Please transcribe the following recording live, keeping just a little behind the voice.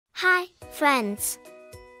Hi, friends.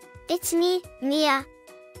 It's me, Mia.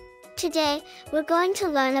 Today, we're going to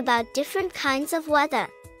learn about different kinds of weather.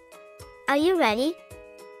 Are you ready?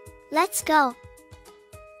 Let's go.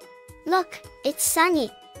 Look, it's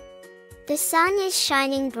sunny. The sun is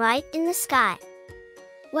shining bright in the sky.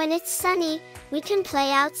 When it's sunny, we can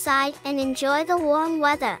play outside and enjoy the warm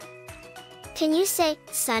weather. Can you say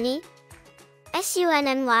sunny?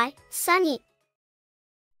 S-U-N-N-Y, sunny.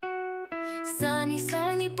 Sunny,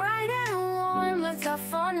 sunny, bright and warm, let's have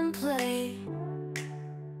fun and play.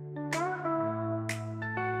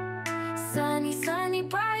 Sunny, sunny,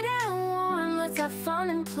 bright and warm, let's have fun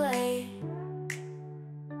and play.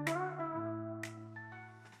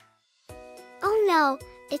 Oh no,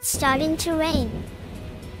 it's starting to rain.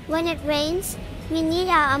 When it rains, we need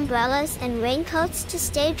our umbrellas and raincoats to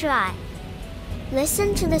stay dry.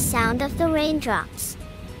 Listen to the sound of the raindrops.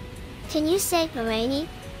 Can you say rainy?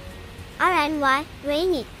 R-N-Y,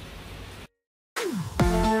 rainy.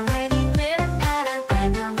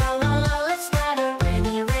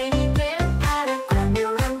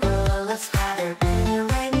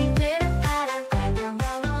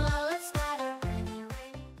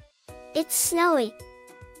 It's snowy.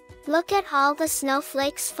 Look at all the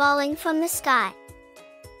snowflakes falling from the sky.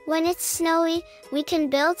 When it's snowy, we can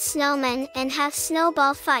build snowmen and have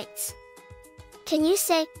snowball fights. Can you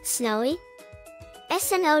say snowy?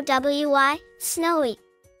 S-N-O-W-Y, snowy.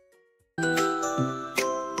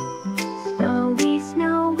 Snowy,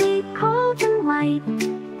 snowy, cold and white,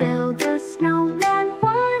 build a snowman,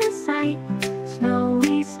 what a sight.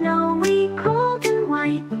 Snowy, snowy, cold and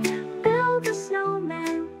white, build a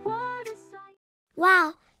snowman, what a sight.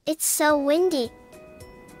 Wow, it's so windy.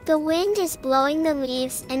 The wind is blowing the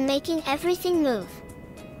leaves and making everything move.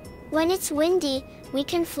 When it's windy, we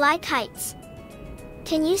can fly kites.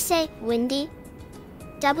 Can you say windy?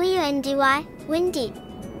 W-N-D-Y, windy.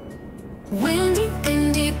 Windy,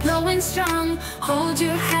 windy, blowing strong, hold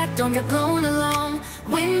your hat, don't get blown along.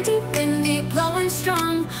 Windy, windy, blowing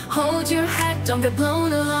strong, hold your hat, don't get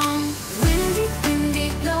blown along. Windy,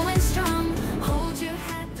 windy, blowing strong, hold your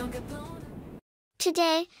hat, don't get blown along.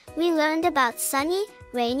 Today, we learned about sunny,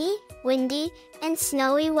 rainy, windy, and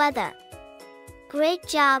snowy weather. Great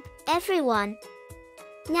job, everyone!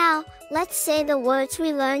 Now, let's say the words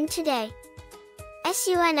we learned today.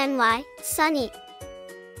 S-U-N-N-Y, sunny.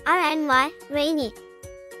 R-N-Y, rainy.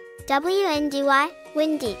 W-N-D-Y,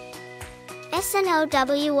 windy.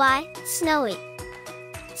 S-N-O-W-Y, snowy.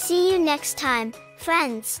 See you next time,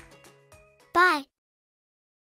 friends. Bye.